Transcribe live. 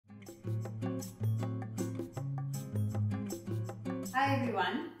Hi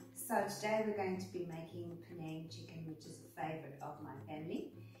everyone, so today we're going to be making Penang chicken, which is a favourite of my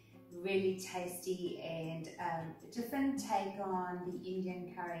family. Really tasty and a different take on the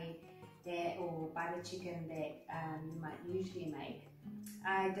Indian curry or butter chicken that you might usually make.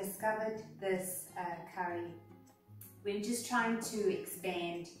 I discovered this curry when just trying to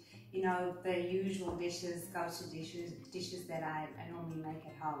expand, you know, the usual dishes, culture dishes that I normally make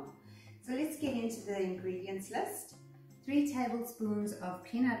at home. So let's get into the ingredients list. 3 tablespoons of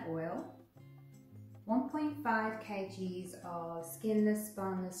peanut oil, 1.5 kgs of skinless,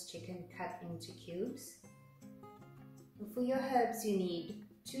 boneless chicken cut into cubes. And for your herbs, you need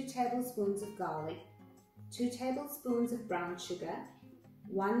 2 tablespoons of garlic, 2 tablespoons of brown sugar,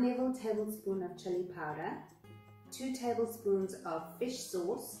 1 level tablespoon of chili powder, 2 tablespoons of fish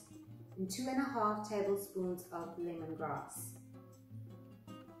sauce, and 2.5 tablespoons of lemongrass.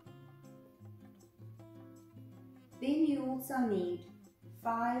 Then you also need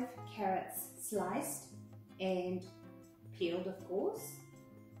 5 carrots sliced and peeled, of course,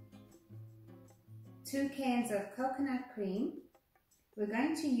 2 cans of coconut cream. We're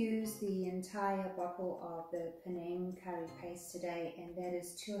going to use the entire bottle of the Penang curry paste today, and that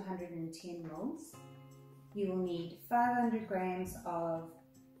is 210 ml. You will need 500 grams of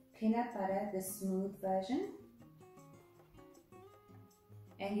peanut butter, the smooth version,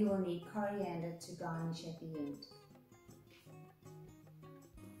 and you will need coriander to garnish at the end.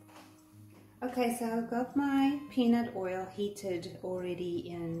 Okay, so I've got my peanut oil heated already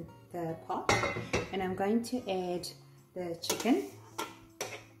in the pot, and I'm going to add the chicken.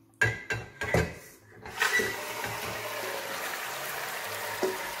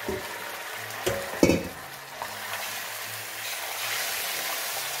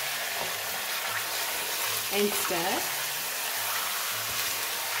 And stir.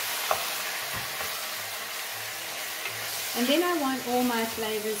 And then I want all my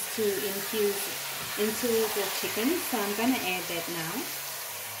flavors to infuse into the chicken, so I'm going to add that now.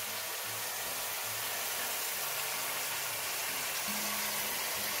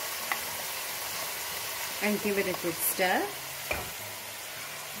 And give it a good stir.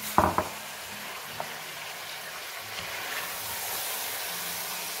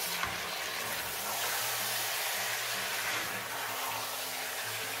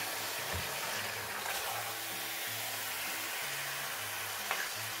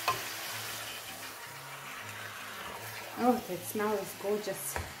 Oh, that smell is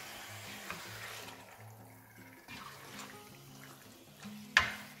gorgeous.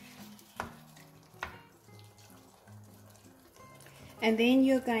 And then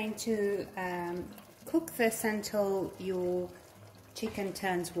you're going to cook this until your chicken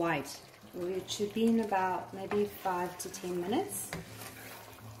turns white. It should be in about maybe 5 to 10 minutes.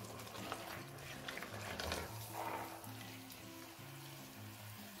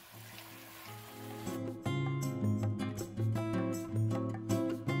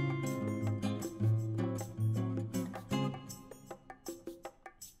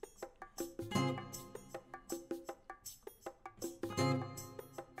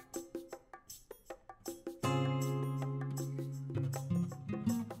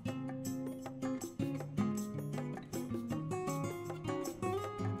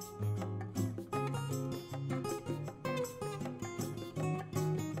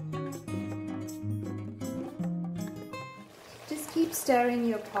 Just keep stirring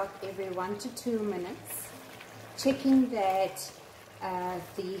your pot every 1 to 2 minutes, checking that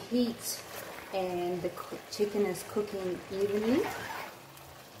the heat and the chicken is cooking evenly,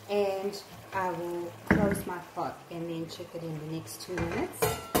 and I will close my pot and then check it in the next 2 minutes,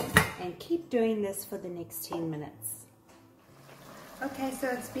 and keep doing this for the next 10 minutes. Okay, so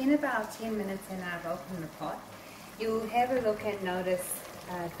it's been about 10 minutes and I've opened the pot. You'll have a look and notice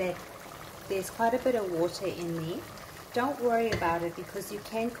that there's quite a bit of water in there. Don't worry about it, because you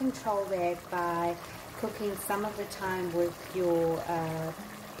can control that by cooking some of the time with your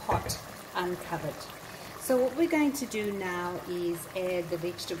pot uncovered. So what we're going to do now is add the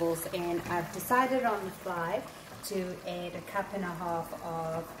vegetables, and I've decided on the fly to add 1.5 cups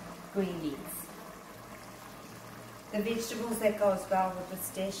of green beans. The vegetables that goes well with this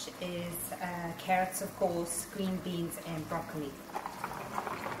dish is carrots, of course, green beans and broccoli.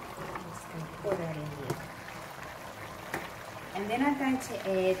 I'm just going to pour that in here. And then I'm going to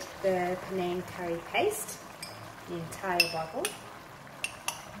add the Penang curry paste, the entire bottle.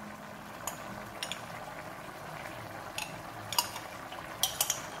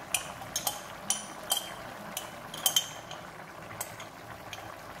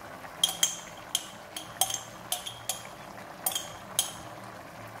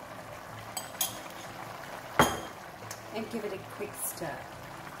 and give it a quick stir.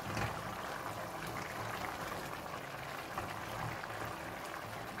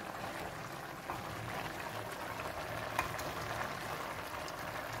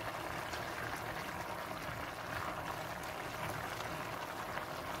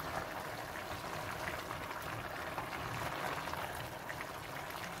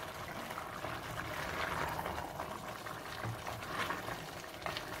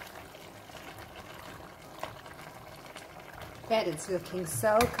 That is looking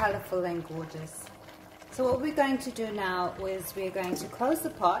so colorful and gorgeous. So what we're going to do now is we're going to close the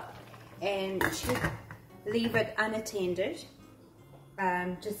pot and leave it unattended.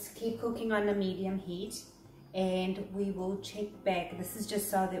 Just keep cooking on a medium heat, and we will check back. This is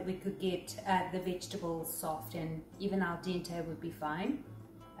just so that we could get the vegetables soft, and even al dente would be fine.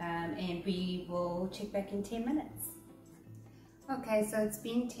 And we will check back in 10 minutes. Okay, so it's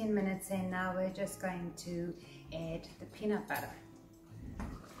been 10 minutes and now we're just going to add the peanut butter.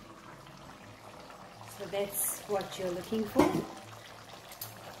 So that's what you're looking for.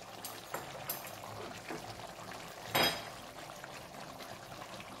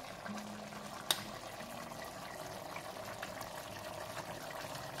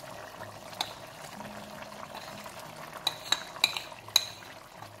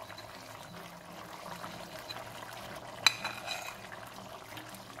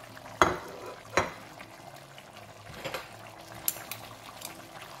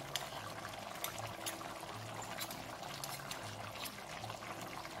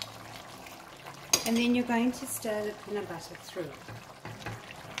 And then you're going to stir the peanut butter through.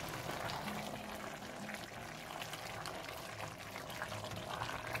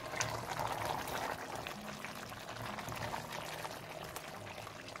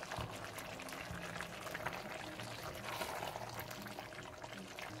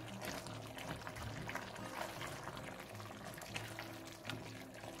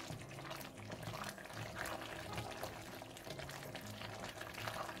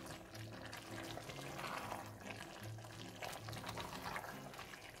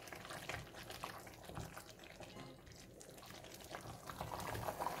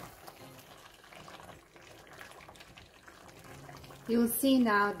 You'll see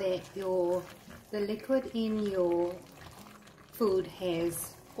now that the liquid in your food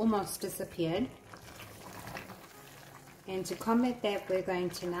has almost disappeared. And to combat that, we're going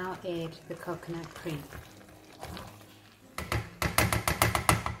to now add the coconut cream.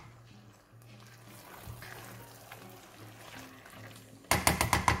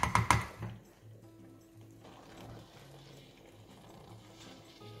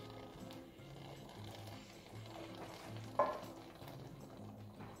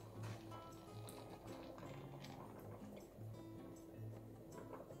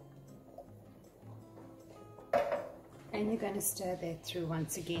 And you're going to stir that through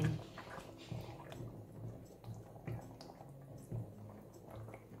once again.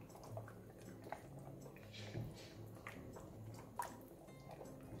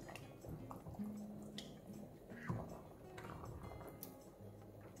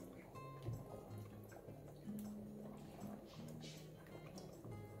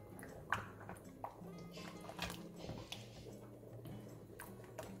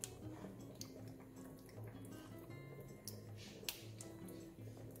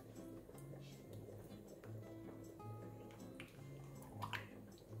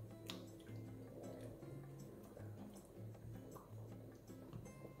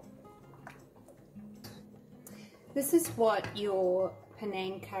 This is what your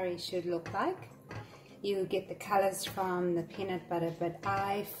Penang curry should look like. You get the colors from the peanut butter, but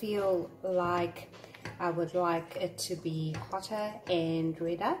I feel like I would like it to be hotter and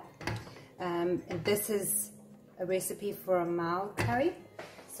redder. And this is a recipe for a mild curry.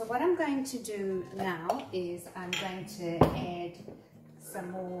 So what I'm going to do now is I'm going to add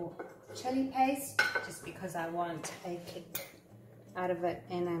some more chili paste, just because I want a kick out of it,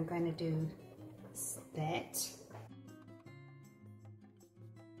 and I'm going to do that.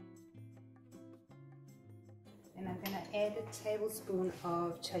 And I'm going to add a tablespoon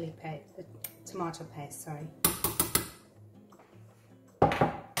of chili paste, tomato paste, sorry.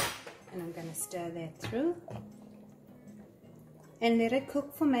 And I'm going to stir that through. And let it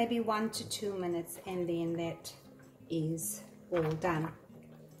cook for maybe 1 to 2 minutes, and then that is all done.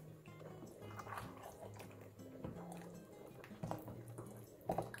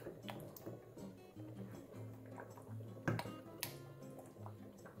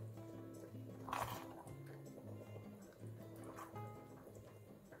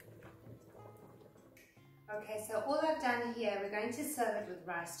 Okay, so all I've done here, we're going to serve it with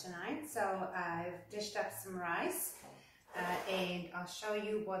rice tonight. So I've dished up some rice and I'll show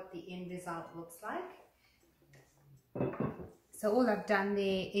you what the end result looks like. So all I've done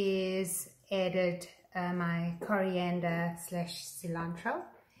there is added my coriander / cilantro,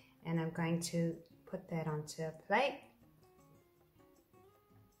 and I'm going to put that onto a plate.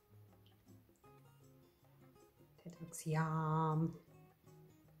 That looks yum.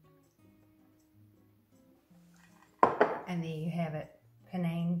 And there you have it,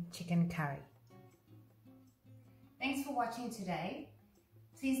 Penang chicken curry. Thanks for watching today.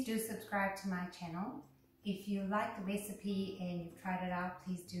 Please do subscribe to my channel. If you like the recipe and you've tried it out,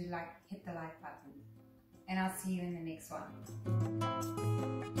 please do hit the like button. And I'll see you in the next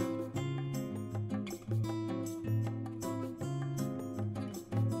one.